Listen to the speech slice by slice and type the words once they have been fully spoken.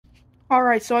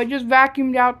Alright, so I just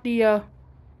vacuumed out the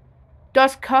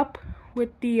dust cup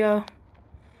with the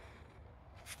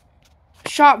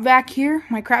shop vac here,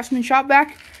 my Craftsman shop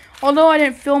vac. Although I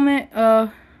didn't film it,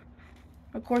 of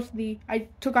course I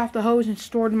took off the hose and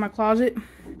stored it in my closet.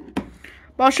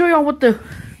 But I'll show y'all what the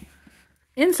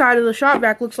inside of the shop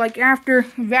vac looks like after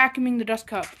vacuuming the dust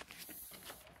cup.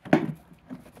 Hang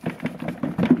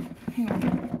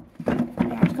on.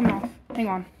 It's coming off. Hang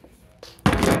on.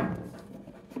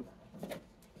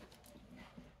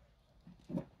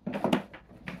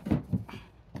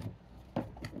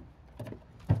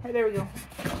 Alright, there we go.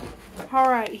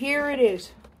 Alright, here it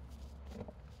is.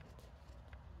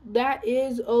 That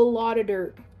is a lot of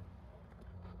dirt.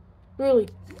 Really.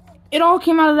 It all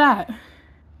came out of that.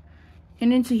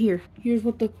 And into here. Here's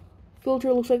what the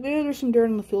filter looks like. There's some dirt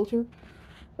in the filter.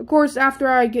 Of course, after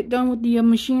I get done with the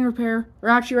machine repair, or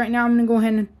actually right now I'm going to go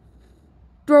ahead and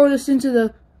throw this into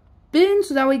the bin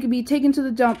so that way it can be taken to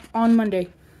the dump on Monday.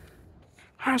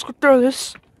 Alright, let's go throw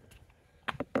this.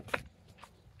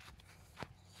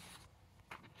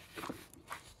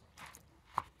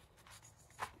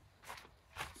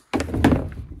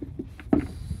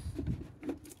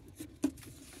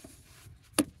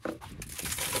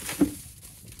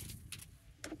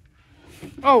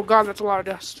 Oh god, that's a lot of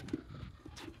dust.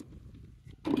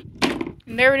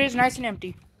 And there it is, nice and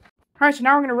empty. Alright, so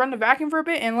now we're going to run the vacuum for a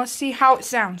bit and let's see how it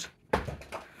sounds.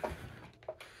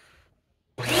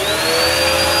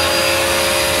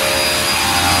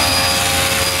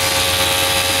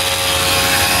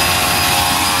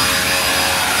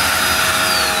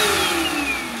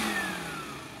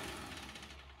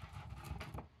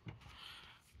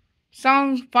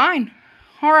 Sounds fine.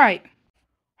 Alright.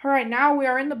 Alright, now we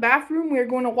are in the bathroom. We are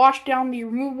going to wash down the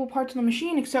removable parts of the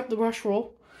machine except the brush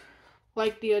roll.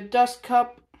 Like the dust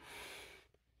cup.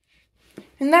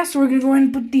 And that's where we're going to go ahead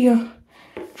and put the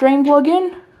drain plug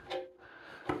in.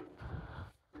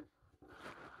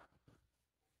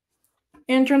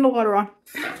 And turn the water on.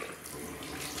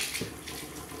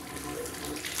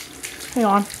 Hang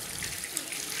on.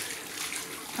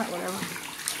 Alright, whatever.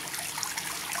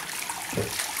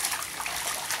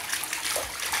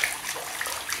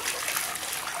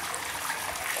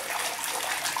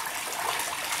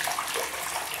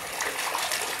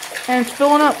 And it's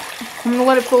filling up. I'm going to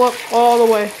let it fill up all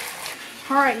the way.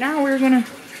 Alright, now we're going to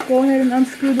go ahead and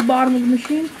unscrew the bottom of the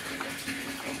machine.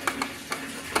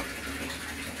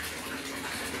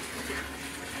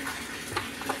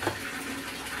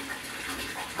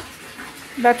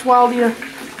 That's while the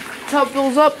tub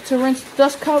fills up to rinse the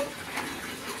dust cup.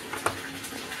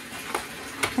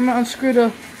 I'm going to unscrew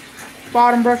the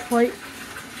bottom brush plate.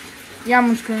 Yeah,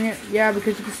 I'm unscrewing it. Yeah,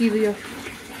 because you can see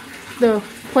the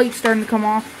plate starting to come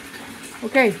off.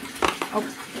 Okay,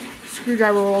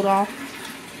 screwdriver rolled off.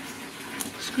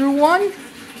 Screw one.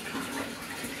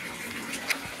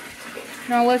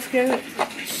 Now let's get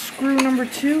screw number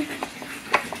two.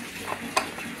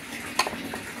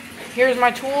 Here's my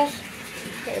tools.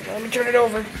 Okay, let me turn it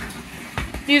over.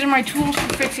 These are my tools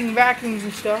for fixing vacuums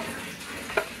and stuff.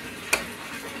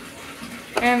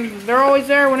 And they're always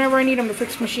there whenever I need them to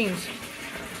fix machines.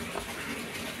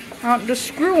 The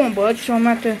screw won't budge, so I'm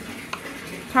going to have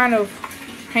to kind of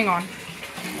hang on.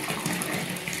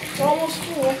 It's almost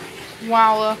full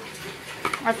while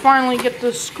I finally get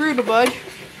the screw to budge.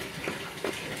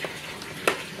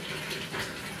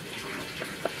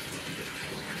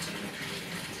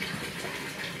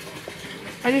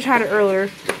 I just had it earlier.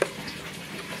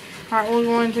 Alright, we're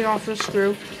going to take off the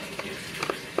screw.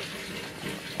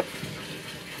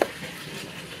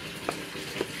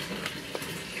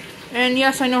 And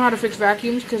yes, I know how to fix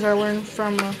vacuums because I learned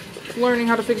from learning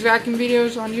how to fix vacuum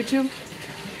videos on YouTube.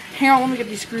 Hang on, let me get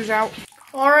these screws out.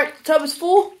 Alright, the tub is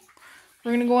full.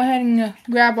 We're going to go ahead and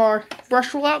grab our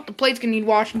brush roll out. The plate's going to need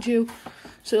washing too,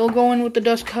 so it'll go in with the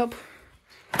dust cup.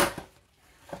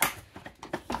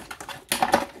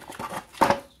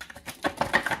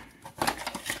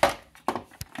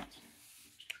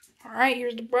 Alright,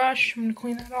 here's the brush. I'm going to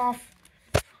clean that off.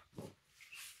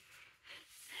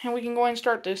 And we can go ahead and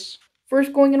start this.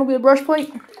 First going in will be the brush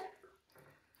plate.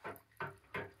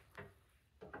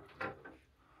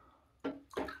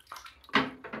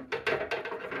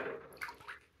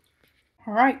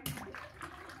 Alright.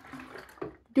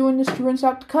 Doing this to rinse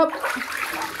out the cup.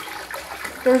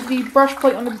 There's the brush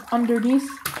plate underneath.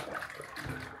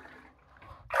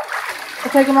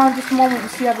 I'll take them out in just a moment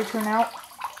and see how they turn out.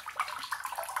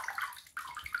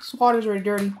 This water's already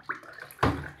dirty.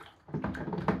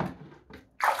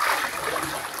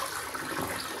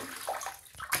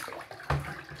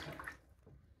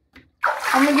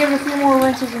 I'm gonna give it a few more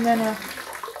rinses and then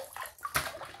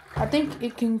I think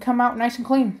it can come out nice and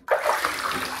clean.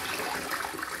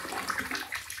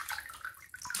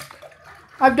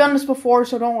 I've done this before,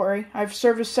 so don't worry. I've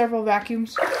serviced several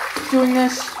vacuums doing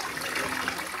this.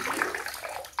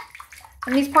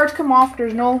 And these parts come off.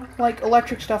 There's no like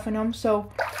electric stuff in them,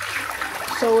 so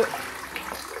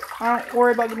I don't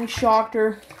worry about getting shocked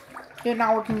or it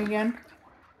not working again.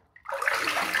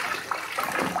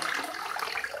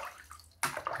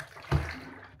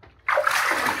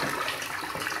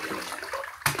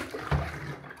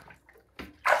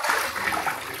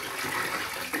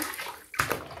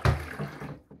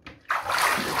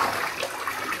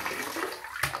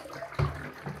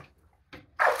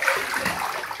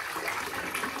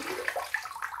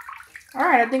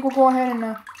 Alright, I think we'll go ahead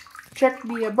and check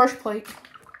the brush plate.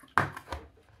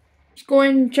 Let's go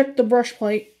ahead and check the brush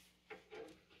plate.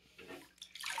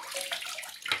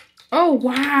 Oh,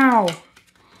 wow.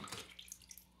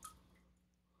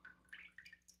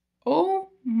 Oh,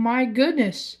 my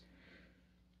goodness.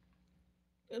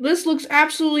 This looks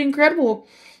absolutely incredible.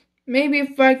 Maybe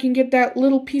if I can get that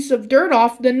little piece of dirt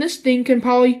off, then this thing can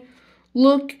probably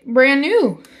look brand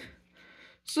new.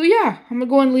 So yeah, I'm going to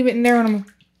go ahead and leave it in there and I'm going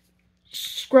to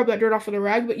scrub that dirt off with a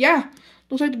rag. But yeah,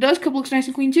 looks like the dust cup looks nice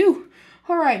and clean too.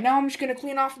 Alright, now I'm just going to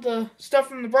clean off the stuff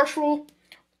from the brush roll,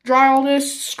 dry all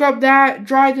this, scrub that,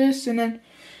 dry this, and then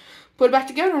put it back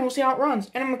together and we'll see how it runs.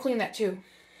 And I'm going to clean that too.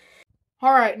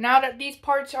 Alright, now that these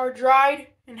parts are dried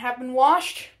and have been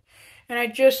washed, and I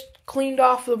just cleaned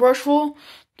off the brush roll,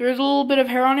 there's a little bit of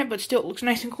hair on it, but still it looks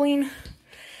nice and clean.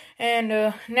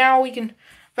 And now we can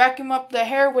vacuum up the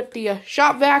hair with the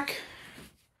shop vac.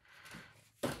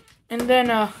 And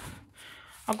then I'll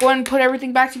go ahead and put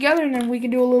everything back together, and then we can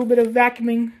do a little bit of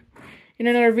vacuuming in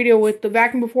another video with the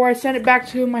vacuum before I send it back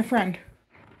to my friend.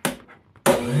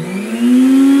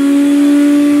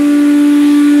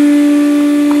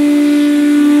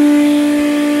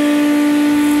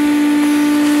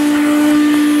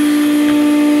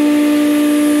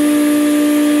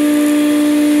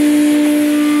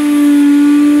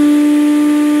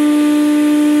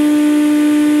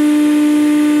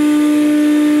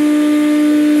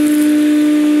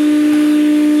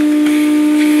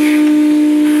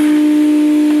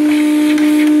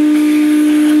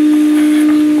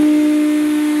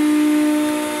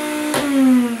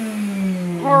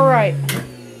 Alright,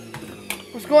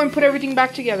 let's go and put everything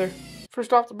back together.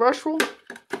 First off, the brush roll.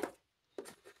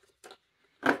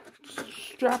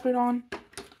 Strap it on.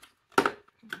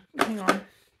 Hang on.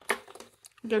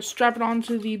 Just strap it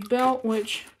onto the belt,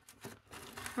 which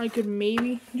I could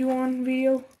maybe do on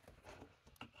video.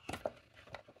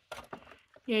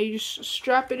 Yeah, you just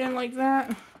strap it in like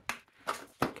that.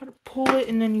 Gotta pull it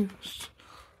and then you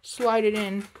slide it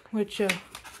in, which I'm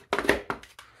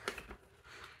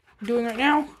doing right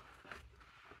now.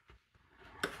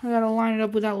 I gotta line it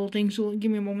up with that little thing, so give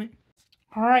me a moment.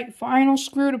 Alright, final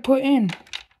screw to put in.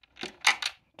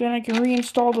 Then I can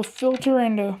reinstall the filter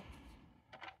and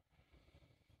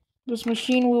this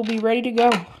machine will be ready to go.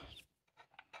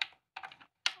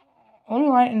 Let me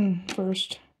light it in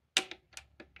first.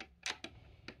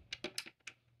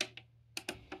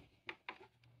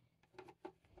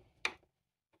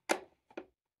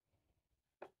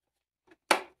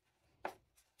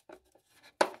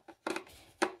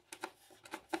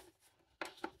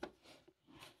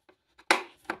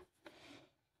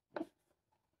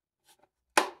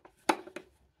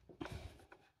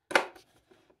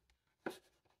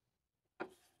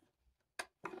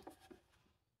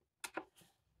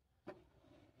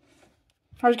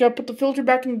 I just gotta put the filter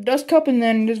back in the dust cup and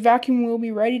then this vacuum will be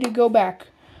ready to go back.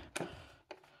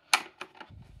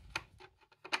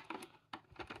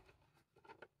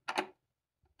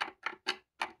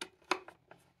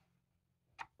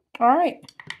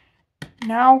 Alright.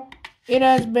 Now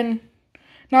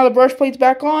the brush plate's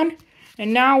back on,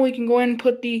 and now we can go ahead and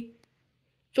put the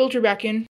filter back in.